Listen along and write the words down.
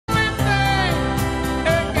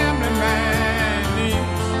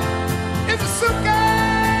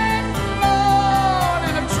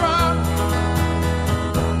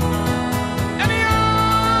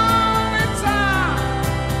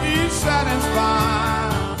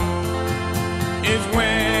fire is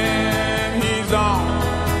when he's on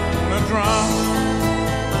the drum.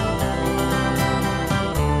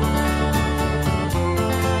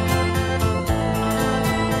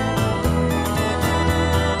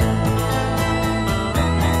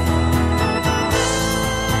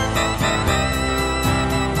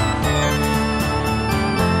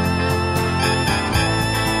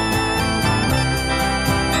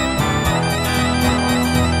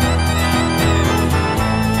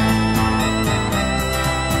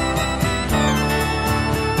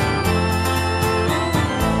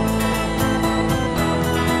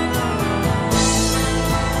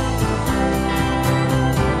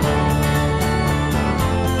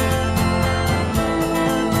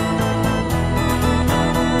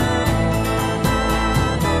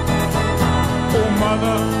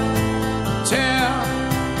 Tell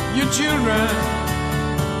your children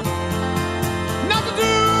not to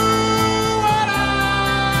do what I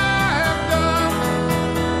have done.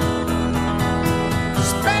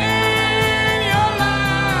 Spend your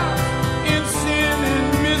lives in sin and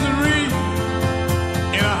misery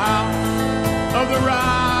in a house of the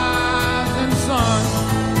rising sun.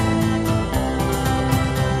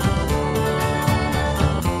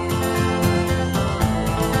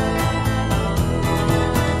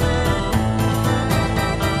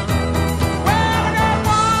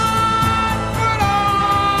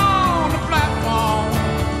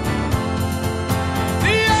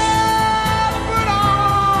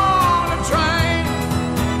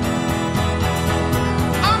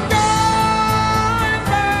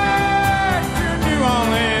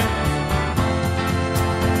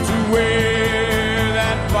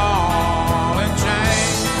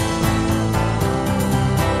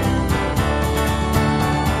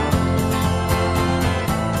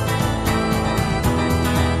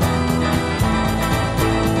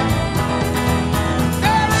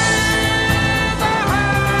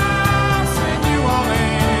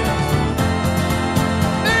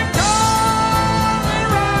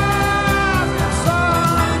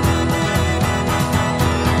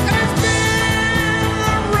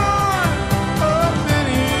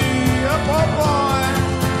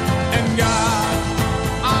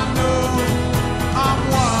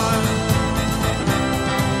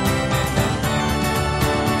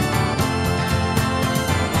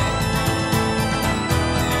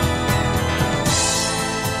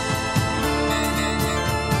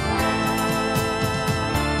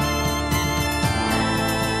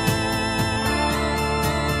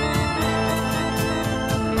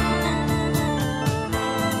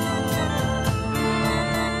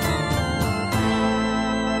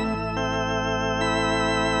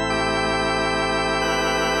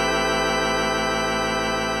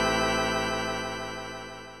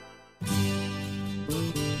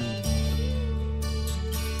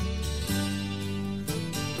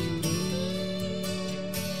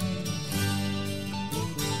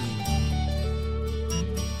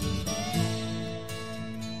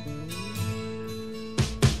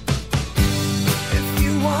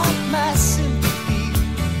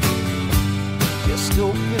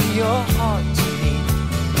 Open your heart to me.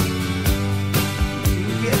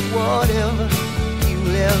 You get whatever you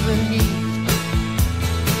ever need.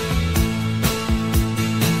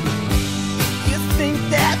 You think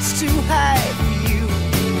that's too high for you,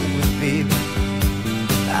 but baby,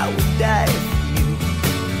 I would die for you.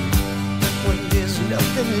 When there's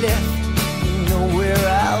nothing left, you know where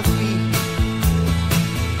I'll be.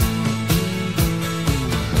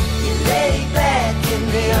 You lay back in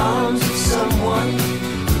the arms of someone,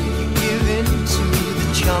 into the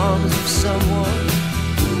charms of someone.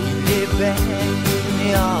 You lay back in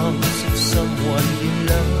the arms of someone you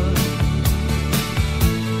love.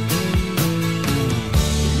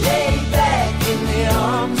 You lay back in the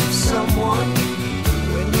arms of someone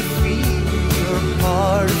when you feel you're a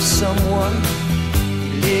part of someone.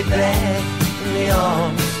 You lay back in the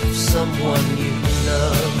arms of someone you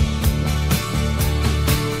love.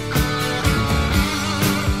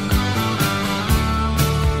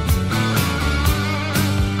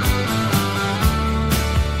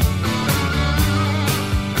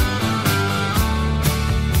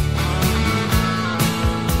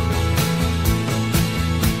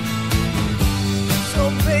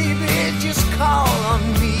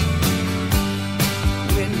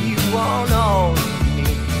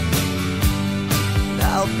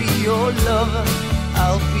 Your lover,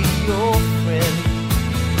 I'll be your friend.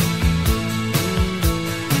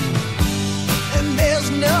 And there's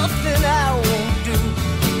nothing I won't do,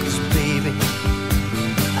 'cause baby,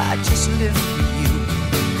 I just live for you.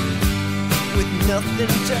 With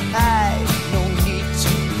nothing to hide, no need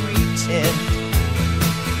to pretend.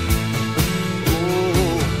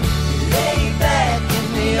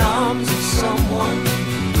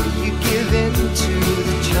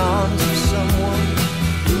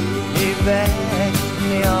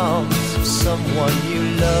 someone you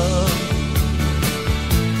love.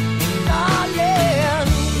 Oh yeah,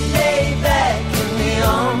 lay back in the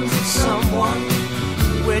arms of someone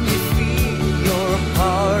when you feel you're a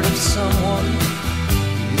part of someone.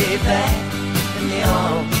 Lay back in the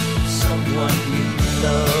arms of someone you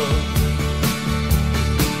love.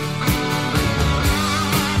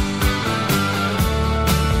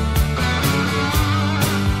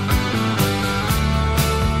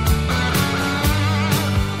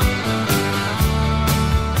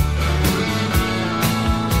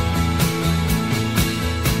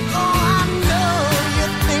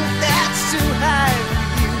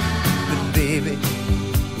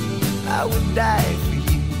 I would die for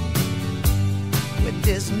you. When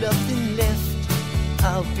there's nothing left,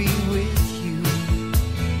 I'll be with you.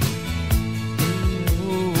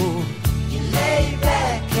 Ooh. You lay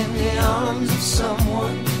back in the arms of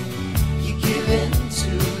someone. You give in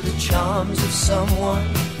to the charms of someone.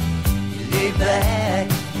 You lay back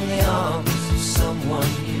in the arms of someone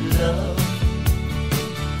you love.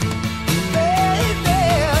 Baby,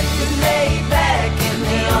 you lay back in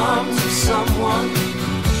the arms of someone.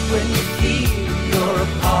 When you feel you're a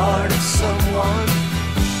part of someone,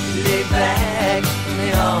 you lay back in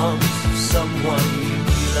the arms of someone you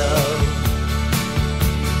love.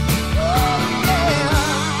 Oh yeah.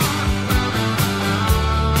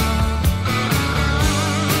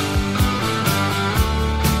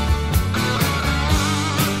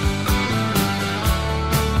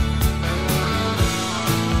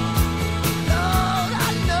 Lord,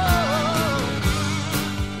 I know.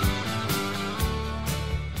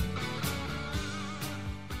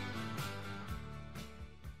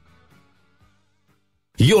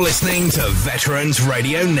 You're listening to Veterans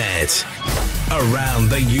Radio Net. Around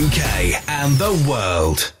the UK and the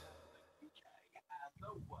world.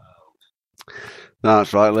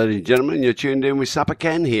 That's right, ladies and gentlemen. You're tuned in with Sapper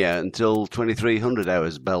Ken here until 2300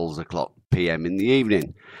 hours, bells o'clock PM in the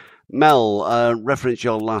evening. Mel, reference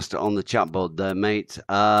your last on the chat board there, mate.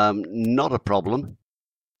 Not a problem.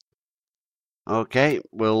 Okay,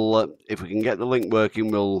 we'll if we can get the link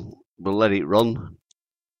working, we'll let it run.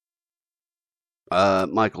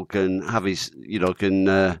 Michael can have his,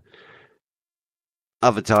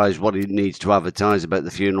 advertise what he needs to advertise about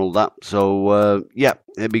the funeral. So yeah,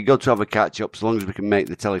 it'd be good to have a catch up, so long as we can make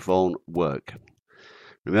the telephone work.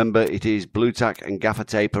 Remember, it is blue tack and gaffer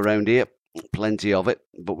tape around here, plenty of it,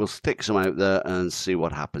 but we'll stick some out there and see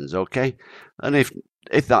what happens. Okay, and if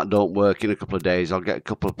that don't work in a couple of days, I'll get a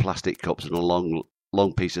couple of plastic cups and a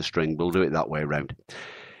long piece of string. We'll do it that way around.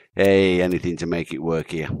 Hey, anything to make it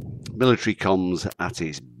work here. Military comms at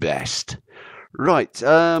its best. Right,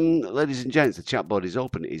 ladies and gents, the chat board is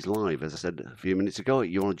open. It is live, as I said a few minutes ago.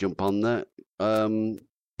 You want to jump on there?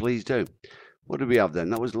 Please do. What did we have then?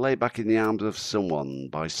 That was Lay Back in the Arms of Someone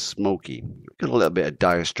by Smokey. Got a little bit of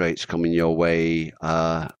Dire Straits coming your way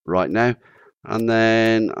right now. And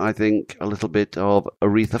then I think a little bit of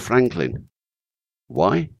Aretha Franklin.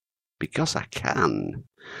 Why? Because I can.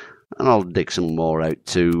 And I'll dig some more out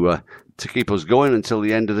to keep us going until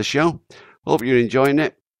the end of the show. Hope you're enjoying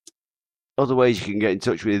it. Other ways you can get in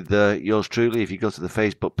touch with yours truly, if you go to the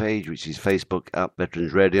Facebook page, which is Facebook at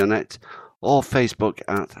Veterans Radio Net, or Facebook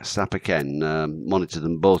at Sapper Ken. Monitor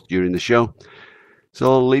them both during the show.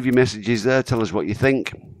 So leave your messages there. Tell us what you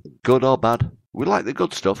think, good or bad. We like the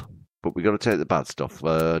good stuff, but we got to take the bad stuff.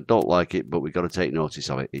 Don't like it, but we got to take notice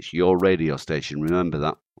of it. It's your radio station. Remember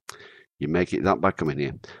that. You make it that by coming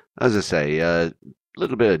here. As I say, a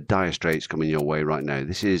little bit of Dire Straits coming your way right now.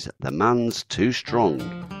 This is The Man's Too Strong.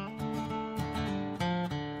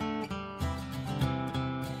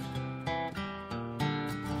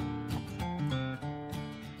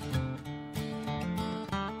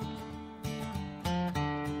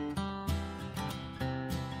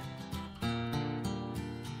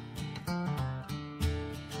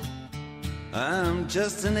 I'm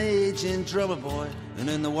just an aging drummer boy, and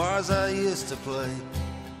in the wars I used to play,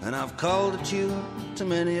 and I've called a tune to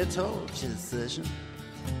many a torture session.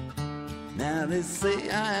 Now they say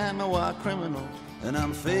I am a war criminal, and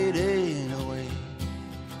I'm fading away.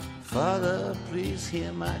 Father, please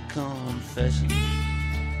hear my confession.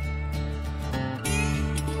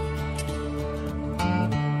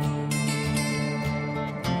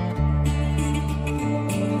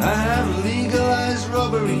 I have legalized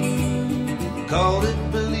robbery, called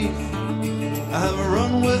it belief. I have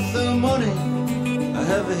run with the money, I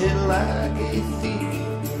have hit like a thief.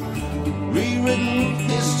 Rewritten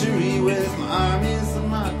history with my armies and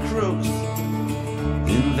my crooks,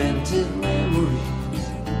 invented memories.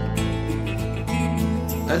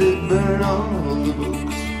 I did burn all the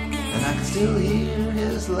books, and I can still hear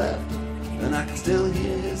his laughter, and I can still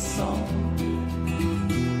hear his song.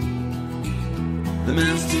 The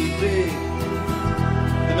man's too big,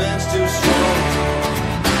 the man's too strong.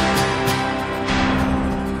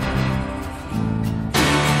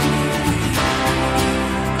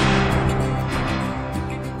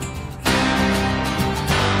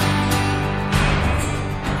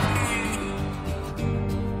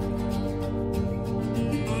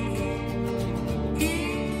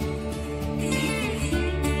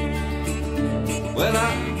 Well,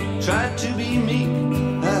 I tried to be meek,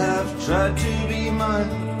 I've tried to be mild,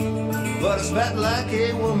 but I spat like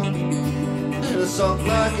a woman and I sulked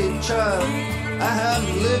like a child. I have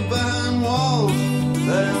to live behind walls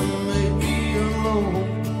that have made me alone,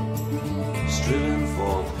 striving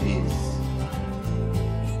for peace,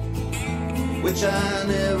 which I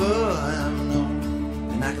never have known.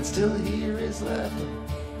 And I can still hear his laughter,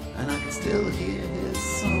 and I can still hear his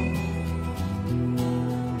song.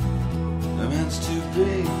 The man's too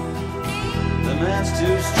big, the man's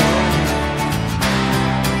too strong.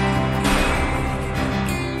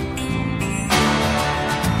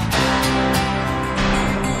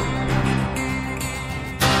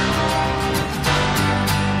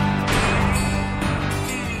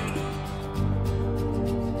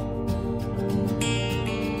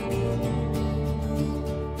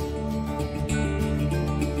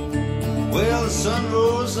 Well, the sun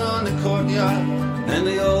rose on the courtyard, and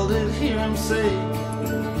they all did hear him say,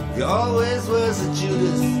 "You always was a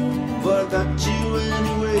Judas, but I got you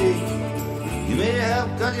anyway. You may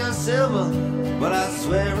have got your silver, but I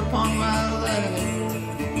swear upon my life,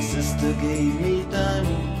 your sister gave me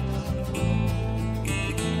diamonds,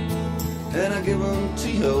 and I give them to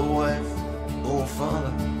your wife. Oh,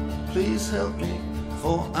 Father, please help me,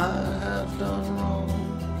 for I have done wrong."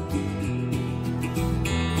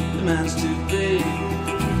 The man's too big,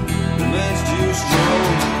 the man's too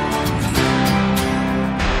strong.